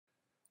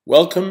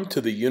Welcome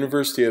to the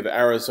University of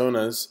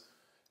Arizona's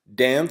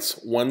Dance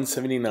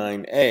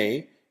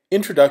 179A,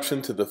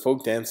 Introduction to the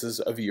Folk Dances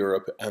of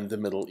Europe and the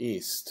Middle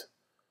East.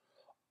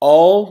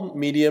 All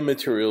media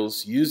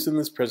materials used in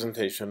this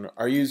presentation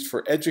are used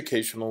for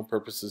educational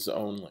purposes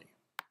only.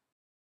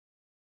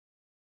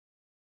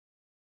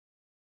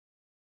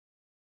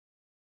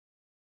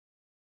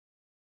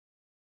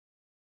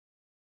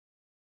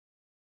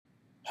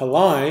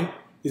 Halay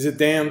is a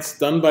dance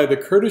done by the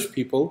Kurdish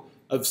people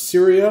of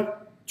Syria,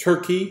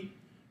 Turkey,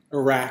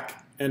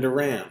 Iraq, and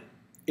Iran.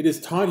 It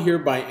is taught here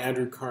by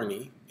Andrew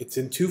Carney. It's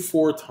in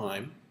 2/4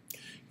 time.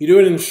 You do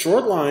it in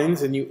short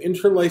lines and you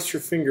interlace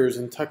your fingers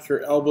and tuck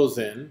your elbows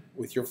in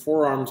with your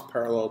forearms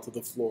parallel to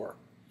the floor.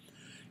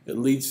 It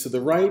leads to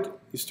the right.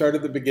 You start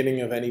at the beginning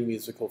of any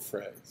musical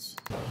phrase.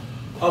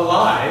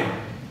 Halay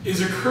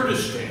is a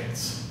Kurdish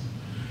dance.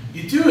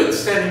 You do it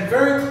standing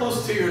very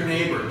close to your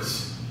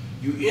neighbors.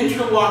 You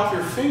interlock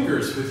your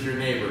fingers with your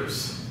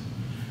neighbors.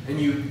 And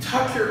you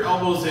tuck your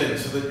elbows in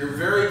so that you're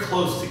very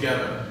close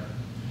together.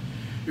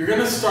 You're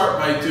going to start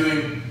by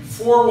doing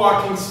 4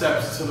 walking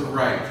steps to the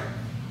right.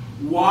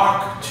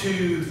 Walk,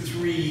 2,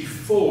 3,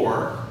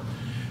 4.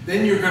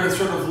 Then you're going to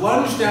sort of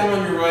lunge down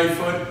on your right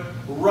foot,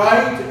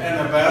 right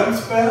and a bounce,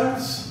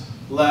 bounce,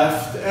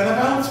 left and a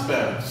bounce,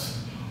 bounce.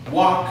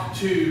 Walk,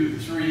 2,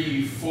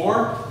 3,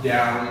 4,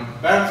 down,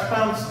 bounce,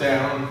 bounce,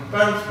 down,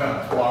 bounce,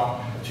 bounce.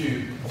 Walk,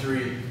 2,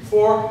 3,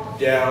 4,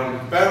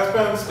 down, bounce,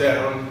 bounce,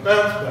 down,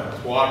 bounce,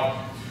 bounce. Walk,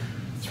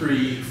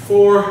 3,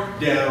 4,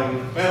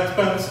 down, bounce,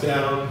 bounce,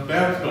 down,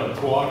 bounce,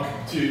 bounce. Walk,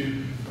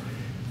 2,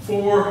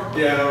 4,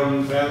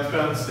 down, bounce,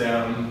 bounce,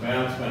 down,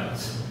 bounce,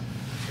 bounce.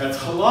 That's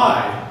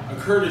Halay, a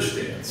Kurdish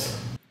dance.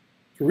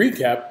 To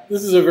recap,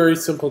 this is a very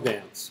simple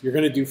dance. You're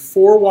going to do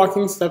 4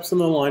 walking steps in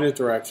the line of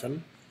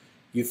direction.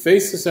 You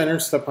face the center,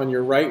 step on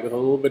your right with a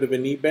little bit of a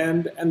knee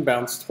bend and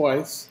bounce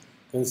twice.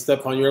 Then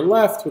step on your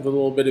left with a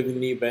little bit of a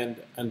knee bend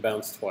and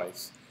bounce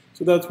twice.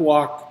 So that's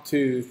walk,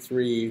 2,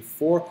 3,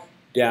 4,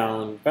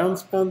 down,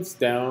 bounce, bounce,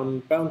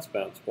 down, bounce,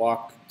 bounce.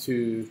 Walk,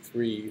 2,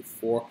 3,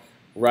 4,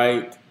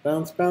 right,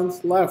 bounce,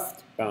 bounce,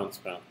 left, bounce,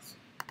 bounce.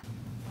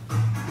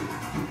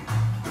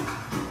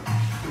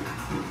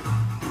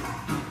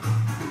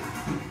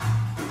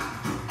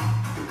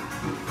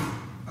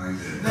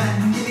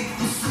 Ben gerek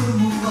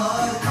kusurum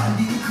var,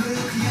 kalbim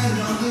kırık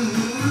yaralı.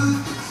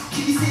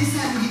 Kimi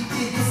sevsem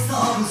gitti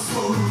hesabı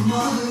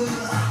sormalı.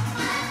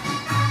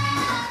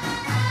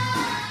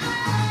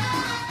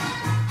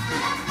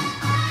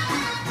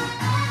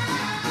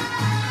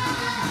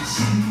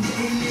 Şimdi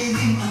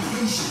ellerim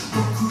ateş,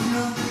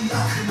 dokunalı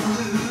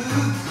yakmalı.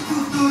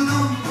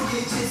 Kurtuldum bu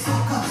gece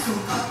sokak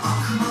sokak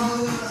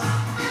akmalı.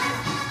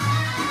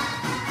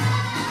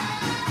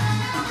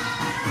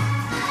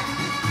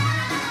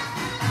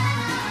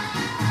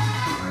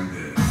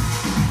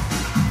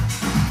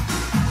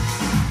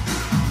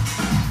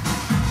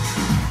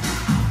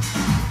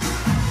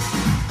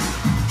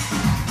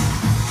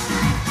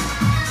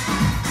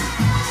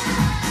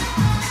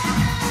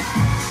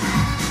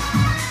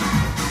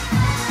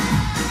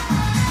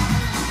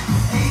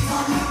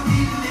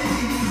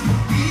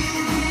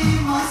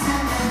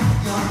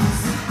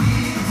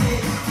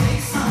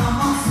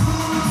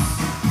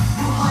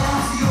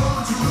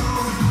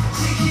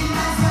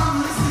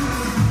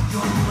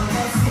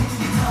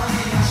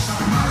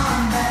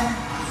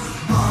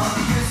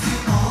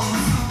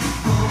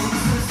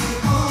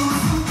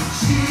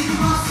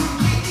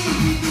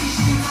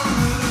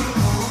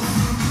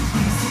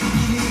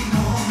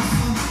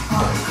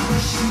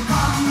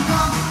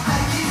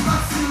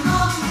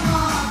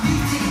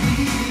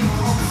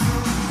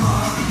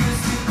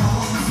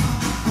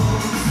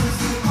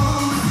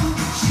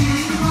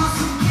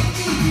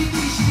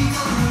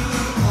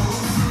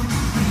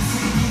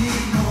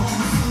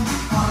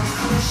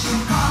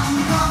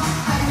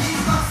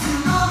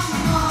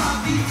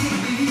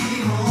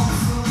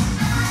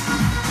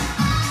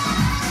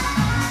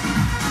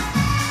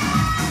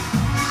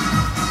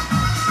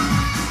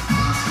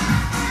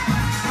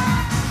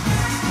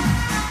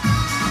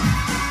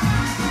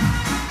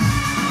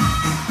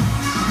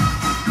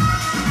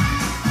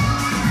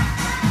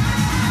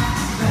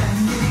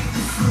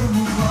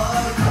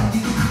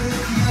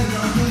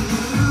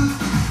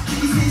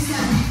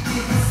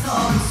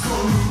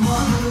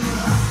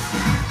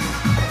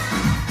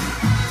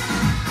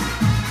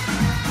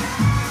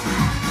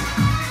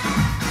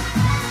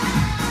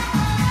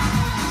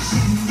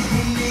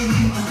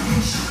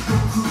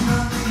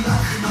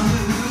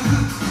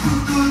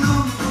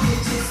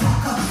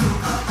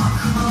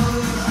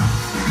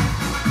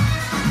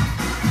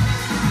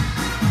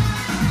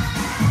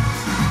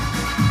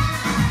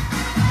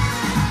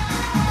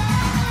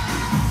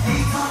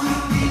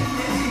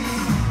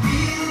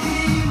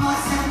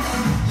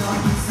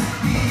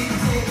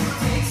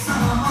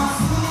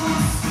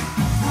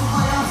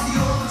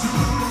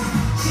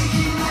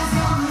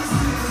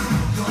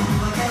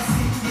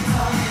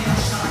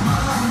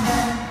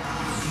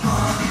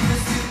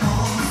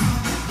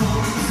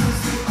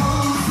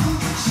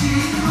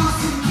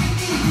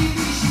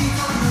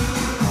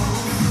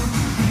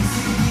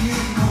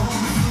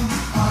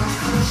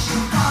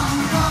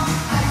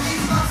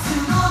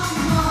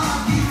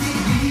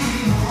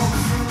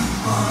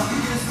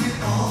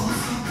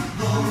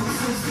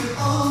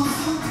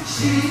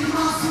 Şirin